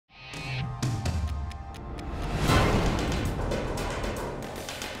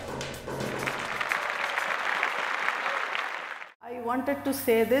wanted to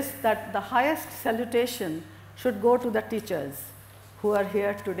say this, that the highest salutation should go to the teachers who are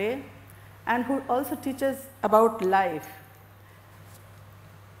here today and who also teach us about life.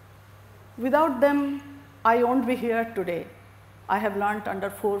 Without them, I won't be here today. I have learnt under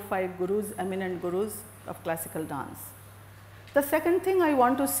 4 or 5 gurus, eminent gurus of classical dance. The second thing I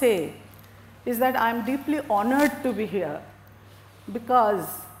want to say is that I am deeply honored to be here, because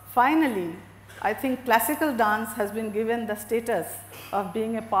finally, I think classical dance has been given the status of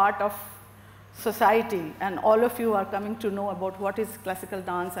being a part of society, and all of you are coming to know about what is classical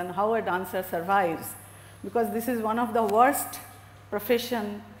dance and how a dancer survives, because this is one of the worst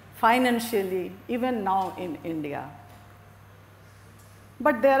profession financially, even now in India.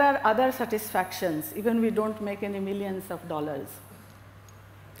 But there are other satisfactions, even we don't make any millions of dollars.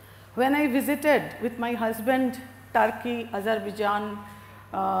 When I visited with my husband Turkey, Azerbaijan,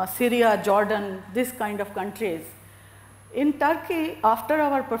 Syria, Jordan, this kind of countries, in Turkey, after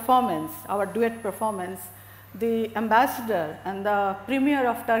our performance, our duet performance, the ambassador and the premier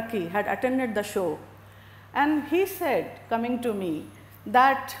of Turkey had attended the show, and he said, coming to me,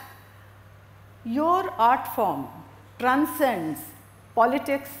 that your art form transcends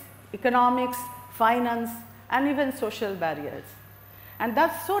politics, economics, finance, and even social barriers. And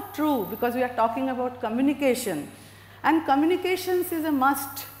that's so true, because we are talking about communication, and communications is a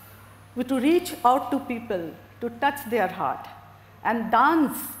must to reach out to people, to touch their heart. And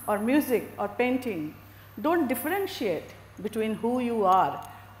dance or music or painting don't differentiate between who you are,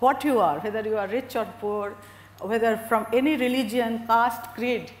 what you are, whether you are rich or poor, whether from any religion, caste,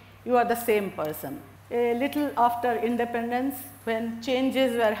 creed, you are the same person. A little after independence, when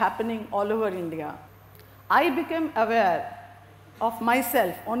changes were happening all over India, I became aware of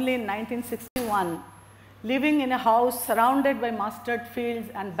myself only in 1961, living in a house surrounded by mustard fields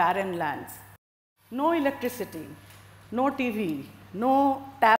and barren lands. No electricity, no TV, no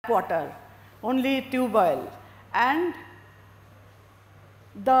tap water, only tube oil. And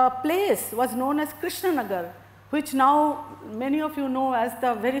the place was known as Krishnanagar, which now many of you know as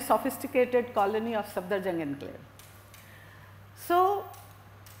the very sophisticated colony of Safdarjung enclave. So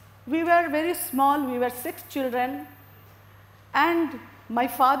we were very small, we were 6 children, and my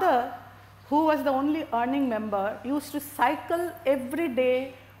father, who was the only earning member, used to cycle every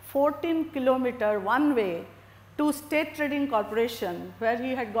day 14 kilometers one way to State Trading Corporation, where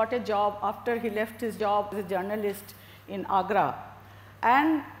he had got a job after he left his job as a journalist in Agra.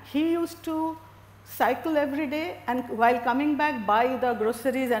 And he used to cycle every day, and while coming back, buy the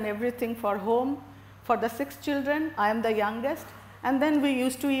groceries and everything for home for the 6 children. I am the youngest, and then we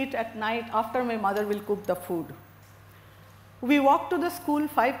used to eat at night after my mother will cook the food. We walked to the school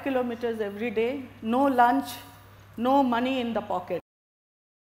 5 kilometers every day, no lunch, no money in the pocket.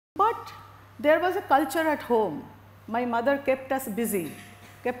 But there was a culture at home. My mother kept us busy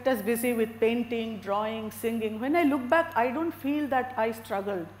with painting, drawing, singing. When I look back, I don't feel that I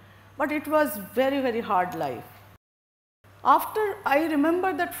struggled, but it was very, very hard life. After, I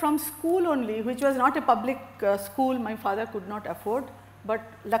remember that from school only, which was not a public school, my father could not afford, but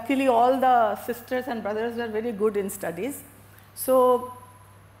luckily all the sisters and brothers were very good in studies. So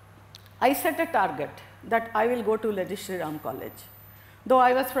I set a target that I will go to Lady Shri Ram College. Though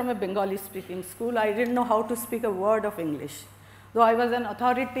I was from a Bengali speaking school, I didn't know how to speak a word of English. Though I was an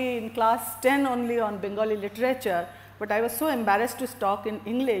authority in class 10 only on Bengali literature, but I was so embarrassed to talk in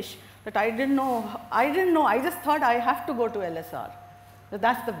English that I didn't know, I just thought I have to go to LSR.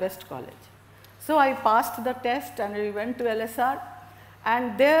 That's the best college. So I passed the test and we went to LSR,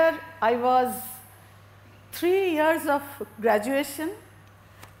 and there I was 3 years of graduation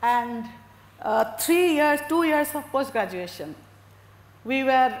and 2 years of post-graduation.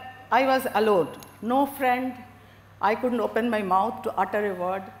 I was alone, no friend, I couldn't open my mouth to utter a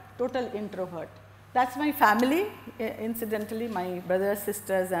word, total introvert. That's my family, incidentally, my brothers,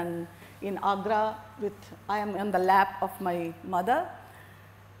 sisters, and in Agra, I am on the lap of my mother.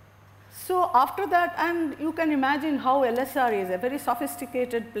 So after that, and you can imagine how LSR is, a very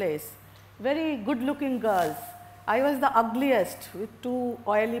sophisticated place, very good looking girls. I was the ugliest with 2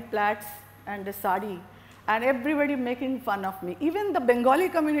 oily plaits and a sari, and everybody making fun of me. Even the Bengali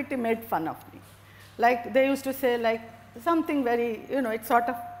community made fun of me. Like they used to say like something very, it's sort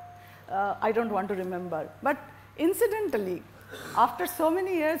of, I don't want to remember. But incidentally, after so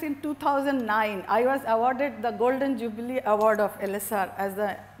many years, in 2009, I was awarded the Golden Jubilee Award of LSR as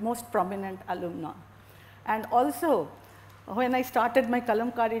the most prominent alumna. And also, when I started my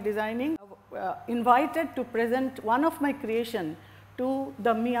kalamkari designing, invited to present one of my creation to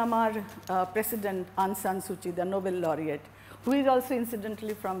the Myanmar President Aung San Suu Kyi, the Nobel laureate, who is also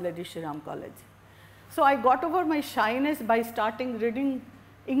incidentally from Lady Shri Ram College. So I got over my shyness by starting reading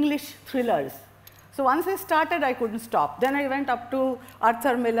English thrillers. So once I started, I couldn't stop. Then I went up to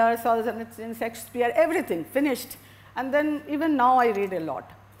Arthur Miller, Solzhenitsyn, Shakespeare, everything, finished. And then even now I read a lot.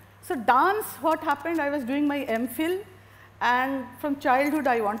 So dance, what happened, I was doing my MPhil, and from childhood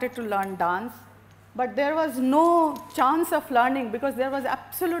I wanted to learn dance. But there was no chance of learning because there was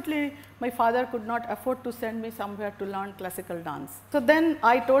absolutely, my father could not afford to send me somewhere to learn classical dance. So then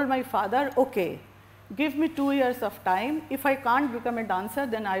I told my father, okay, give me 2 years of time. If I can't become a dancer,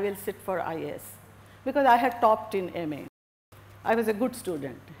 then I will sit for IAS. Because I had topped in MA. I was a good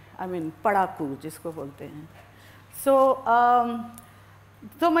student. I mean, padaku, jisko bolte hain. So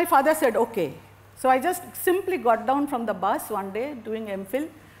my father said, okay. So I just simply got down from the bus one day doing MPhil,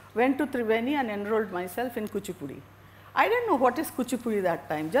 went to Triveni and enrolled myself in Kuchipudi. I didn't know what is Kuchipudi that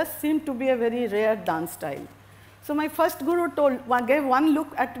time, just seemed to be a very rare dance style. So my first guru gave one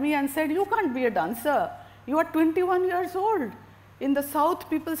look at me and said, you can't be a dancer. You are 21 years old. In the South,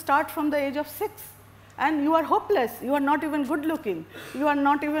 people start from the age of 6. And you are hopeless. You are not even good looking. You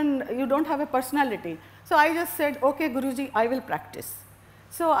don't have a personality. So I just said, okay, Guruji, I will practice.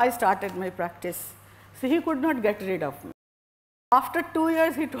 So I started my practice. So he could not get rid of me. After 2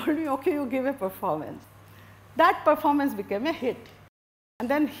 years, he told me, okay, you give a performance. That performance became a hit. And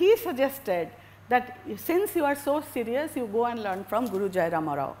then he suggested that since you are so serious, you go and learn from Guru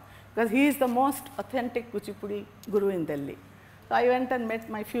Jayarama Rao, because he is the most authentic Kuchipudi guru in Delhi. So I went and met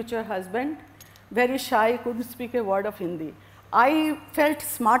my future husband, very shy, couldn't speak a word of Hindi. I felt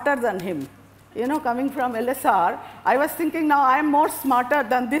smarter than him. You know, coming from LSR, I was thinking now I am more smarter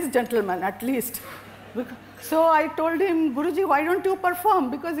than this gentleman at least. So I told him, Guruji, why don't you perform?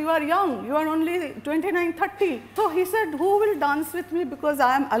 Because you are young, you are only 29, 30. So he said, who will dance with me because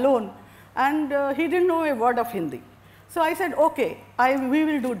I am alone? And he didn't know a word of Hindi. So I said, okay, we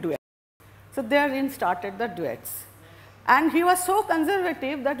will do duets. So therein started the duets. And he was so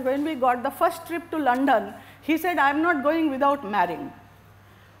conservative that when we got the first trip to London, he said, I am not going without marrying.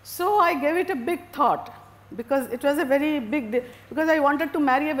 So I gave it a big thought, because it was a very big deal, because I wanted to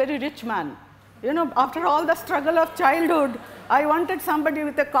marry a very rich man. You know, after all the struggle of childhood, I wanted somebody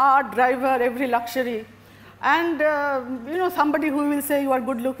with a car, driver, every luxury. And you know, somebody who will say you are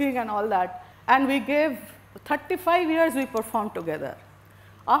good looking and all that. And we gave 35 years we performed together.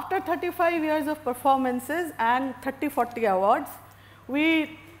 After 35 years of performances and 30-40 awards,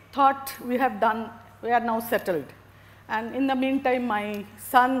 we thought we are now settled. And in the meantime, my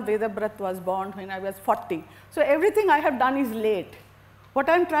son Vedabrat was born when I was 40. So everything I have done is late. What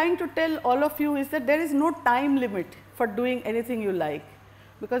I am trying to tell all of you is that there is no time limit for doing anything you like,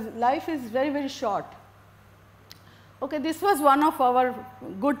 because life is very, very short. Okay, this was one of our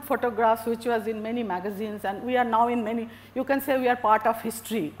good photographs which was in many magazines, and we are now in many, you can say we are part of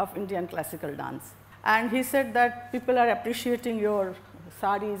history of Indian classical dance. And he said that people are appreciating your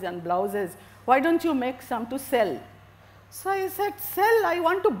saris and blouses, why don't you make some to sell? So I said, sell? I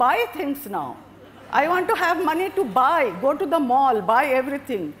want to buy things now. I want to have money to buy, go to the mall, buy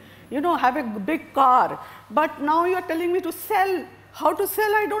everything, you know, have a big car. But now you are telling me to sell. How to sell,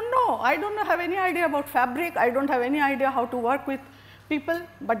 I don't know. I don't have any idea about fabric. I don't have any idea how to work with people.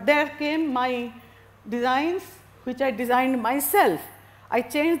 But there came my designs, which I designed myself. I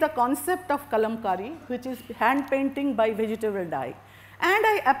changed the concept of kalamkari, which is hand painting by vegetable dye. And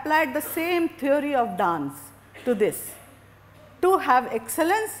I applied the same theory of dance to this. To have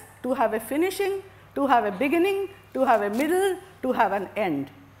excellence, to have a finishing, to have a beginning, to have a middle, to have an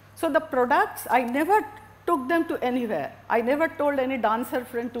end. So the products, I never took them to anywhere. I never told any dancer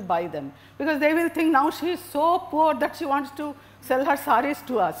friend to buy them, because they will think now she is so poor that she wants to sell her saris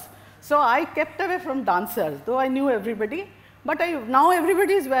to us. So I kept away from dancers, though I knew everybody. But now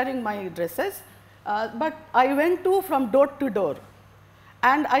everybody is wearing my dresses. But I went from door to door.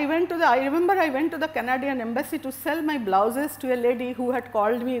 And I remember I went to the Canadian embassy to sell my blouses to a lady who had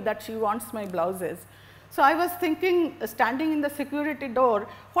called me that she wants my blouses. So I was thinking, standing in the security door,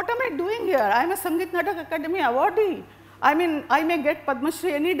 what am I doing here? I am a Sangeet Natak Akademi Awardee. I mean, I may get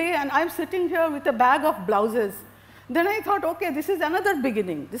Padma-Shri any day, and I am sitting here with a bag of blouses. Then I thought, okay, this is another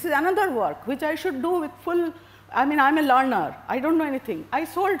beginning. This is another work, which I should do with full, I mean, I am a learner. I don't know anything. I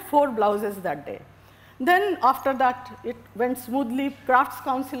sold 4 blouses that day. Then after that, it went smoothly. Crafts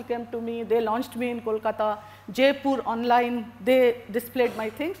Council came to me. They launched me in Kolkata. Jaipur online, they displayed my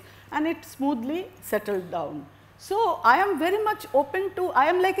things, and it smoothly settled down. So I am very much open to, I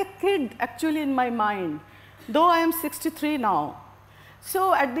am like a kid actually in my mind, though I am 63 now.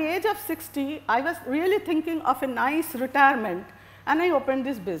 So at the age of 60, I was really thinking of a nice retirement, and I opened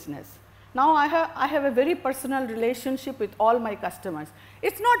this business. Now I have a very personal relationship with all my customers.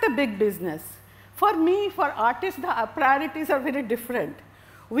 It's not a big business. For me, for artists, the priorities are very different.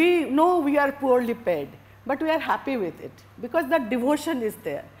 We know we are poorly paid, but we are happy with it because the devotion is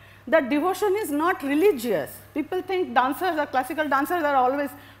there. The devotion is not religious. People think dancers or classical dancers are always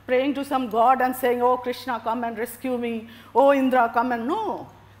praying to some god and saying, oh Krishna, come and rescue me, oh Indra, come and, no.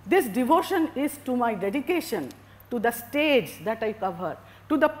 This devotion is to my dedication, to the stage that I cover,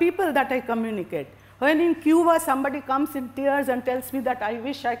 to the people that I communicate. When in Cuba somebody comes in tears and tells me that I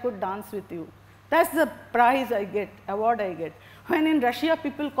wish I could dance with you, that's the prize I get, award I get. When in Russia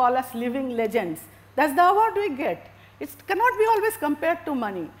people call us living legends, that's the award we get. It cannot be always compared to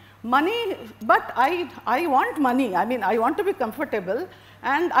money. Money, but I want money. I mean, I want to be comfortable,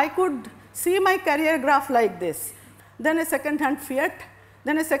 and I could see my career graph like this. Then a second-hand Fiat,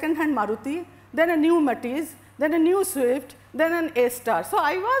 then a second-hand Maruti, then a new Matiz, then a new Swift, then an A-Star. So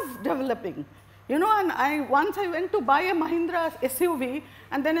I was developing, you know, and once I went to buy a Mahindra SUV,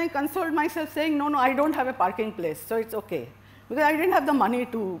 and then I consoled myself saying, no, I don't have a parking place, so it's okay, because I didn't have the money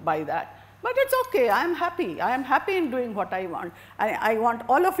to buy that. But it's okay, I am happy. I am happy in doing what I want. I want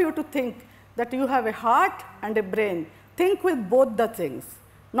all of you to think that you have a heart and a brain. Think with both the things,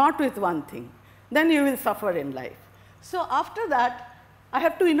 not with one thing. Then you will suffer in life. So after that, I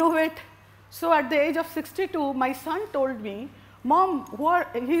have to innovate. So at the age of 62, my son told me, Mom,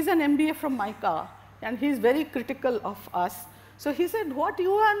 he's an MBA from MICA, and he's very critical of us. So he said, what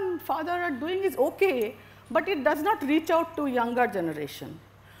you and father are doing is okay, but it does not reach out to younger generation.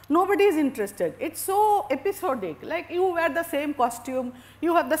 Nobody is interested. It's so episodic. Like you wear the same costume,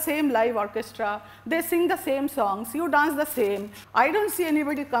 you have the same live orchestra, they sing the same songs, you dance the same. I don't see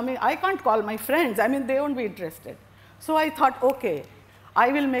anybody coming. I can't call my friends. I mean, they won't be interested. So I thought, okay, I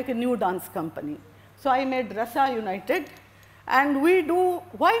will make a new dance company. So I made Rasa United, and we do,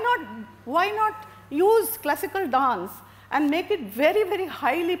 why not use classical dance and make it very, very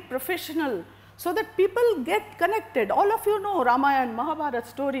highly professional, so that people get connected. All of you know Ramayana, Mahabharata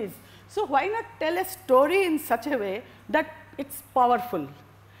stories. So why not tell a story in such a way that it's powerful?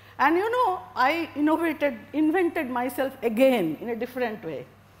 And you know, I invented myself again in a different way.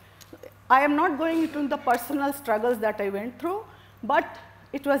 I am not going into the personal struggles that I went through, but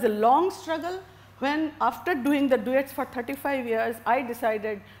it was a long struggle when, after doing the duets for 35 years, I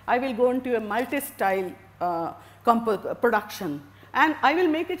decided I will go into a multi-style production. And I will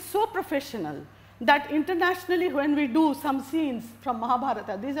make it so professional that internationally, when we do some scenes from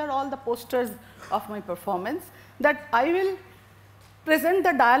Mahabharata, these are all the posters of my performance, that I will present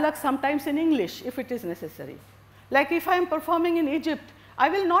the dialogue sometimes in English if it is necessary. Like if I am performing in Egypt, I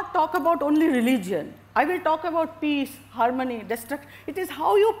will not talk about only religion. I will talk about peace, harmony, destruction. It is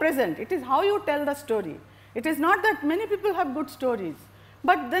how you present. It is how you tell the story. It is not that many people have good stories,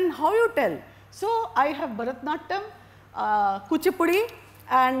 but then how you tell. So I have Bharatanatyam, Kuchipudi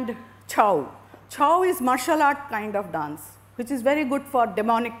and Chow. Chow is martial art kind of dance, which is very good for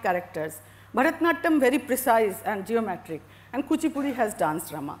demonic characters. Bharatanatyam very precise and geometric, and Kuchipudi has dance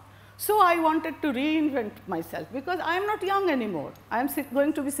drama. So I wanted to reinvent myself because I am not young anymore. I am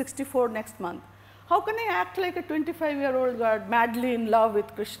going to be 64 next month. How can I act like a 25-year-old girl madly in love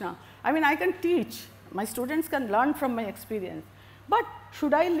with Krishna? I mean, I can teach. My students can learn from my experience. But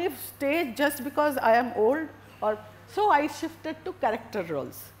should I leave stage just because I am old? So I shifted to character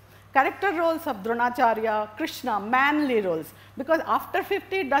roles. Character roles of Dronacharya, Krishna, manly roles. Because after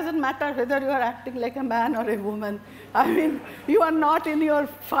 50, it doesn't matter whether you are acting like a man or a woman. I mean, you are not in your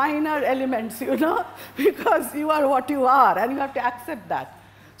finer elements, you know, because you are what you are, and you have to accept that.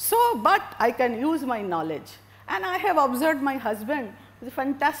 So, but I can use my knowledge. And I have observed my husband, who is a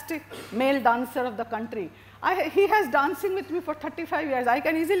fantastic male dancer of the country. He has dancing with me for 35 years. I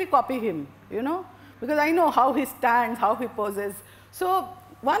can easily copy him, you know, because I know how he stands, how he poses. So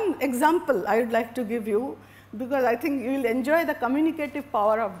one example I would like to give you, because I think you will enjoy the communicative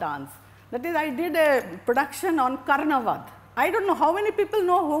power of dance. That is, I did a production on Karnavad. I don't know how many people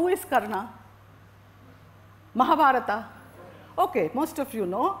know who is Karna? Mahabharata. Okay, most of you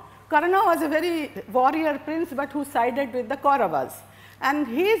know. Karna was a very warrior prince, but who sided with the Kauravas. And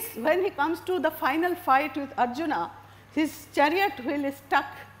when he comes to the final fight with Arjuna, his chariot wheel is stuck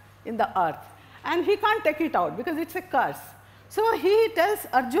in the earth. And he can't take it out because it's a curse. So he tells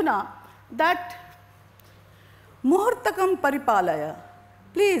Arjuna that, Muhurtakam paripalaya,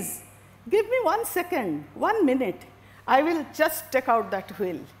 please give me 1 second, 1 minute. I will just take out that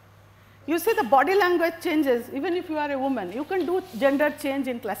wheel. You see, the body language changes even if you are a woman. You can do gender change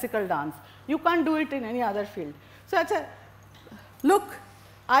in classical dance. You can't do it in any other field. So I say, look,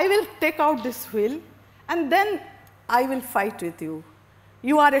 I will take out this wheel and then I will fight with you.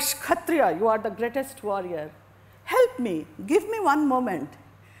 You are a Kshatriya, you are the greatest warrior. Help me, give me 1 moment.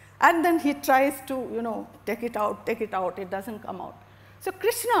 And then he tries to, take it out, it doesn't come out. So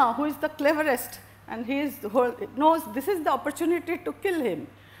Krishna, who is the cleverest, and knows this is the opportunity to kill him.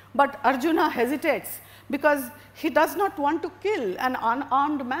 But Arjuna hesitates because he does not want to kill an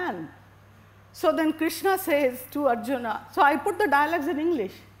unarmed man. So then Krishna says to Arjuna, so I put the dialogues in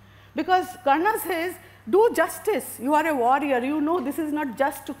English, because Karna says, do justice, you are a warrior, you know this is not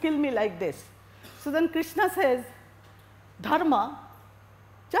just to kill me like this. So then Krishna says, Dharma,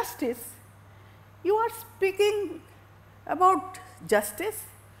 justice, you are speaking about justice?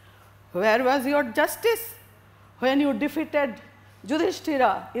 Where was your justice when you defeated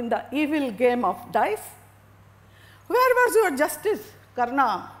Yudhishthira in the evil game of dice? Where was your justice,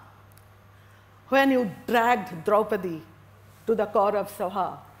 Karna, when you dragged Draupadi to the Kaurav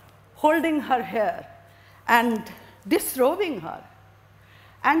Sabha, holding her hair and disrobing her?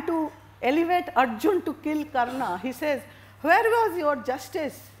 And to elevate Arjun to kill Karna, he says, where was your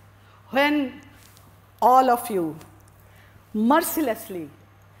justice when all of you mercilessly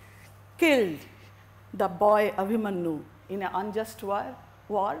killed the boy Abhimanyu in an unjust war?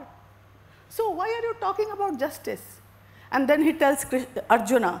 So why are you talking about justice? And then he tells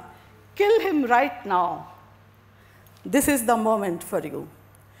Arjuna, kill him right now. This is the moment for you.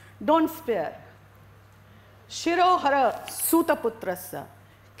 Don't spare. Shirohara Sutaputrasya.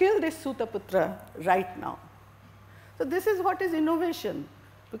 Kill this Sutaputra right now. So this is what is innovation,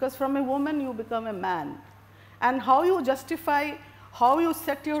 because from a woman you become a man. And how you justify, how you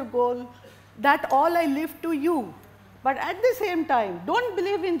set your goal, that all I leave to you. But at the same time, don't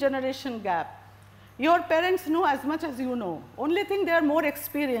believe in generation gap. Your parents know as much as you know. Only thing, they are more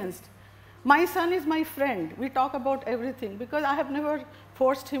experienced. My son is my friend. We talk about everything, because I have never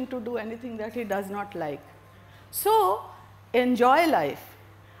forced him to do anything that he does not like. So enjoy life.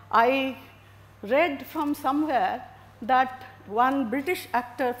 I read from somewhere that one British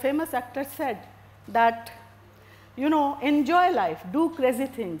actor, famous actor, said that, enjoy life, do crazy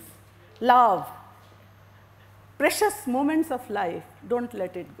things, love, precious moments of life, don't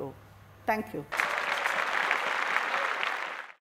let it go. Thank you.